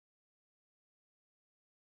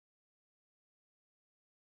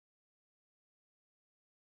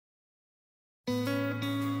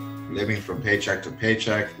living from paycheck to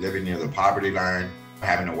paycheck, living near the poverty line,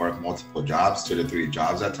 having to work multiple jobs, 2 to 3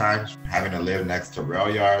 jobs at times, having to live next to rail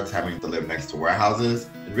yards, having to live next to warehouses,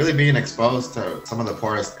 and really being exposed to some of the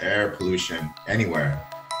poorest air pollution anywhere.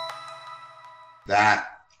 That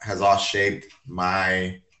has all shaped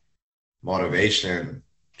my motivation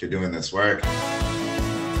to doing this work.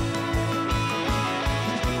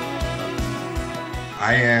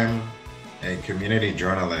 I am a community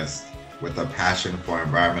journalist with a passion for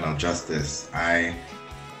environmental justice. I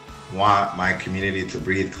want my community to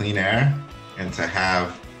breathe clean air and to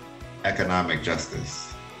have economic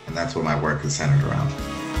justice. And that's what my work is centered around.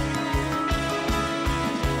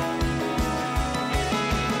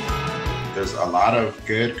 There's a lot of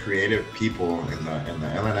good, creative people in the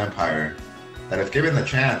Inland Empire that if given the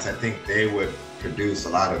chance, I think they would produce a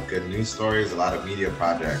lot of good news stories, a lot of media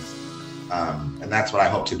projects. And that's what I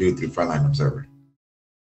hope to do through Frontline Observer.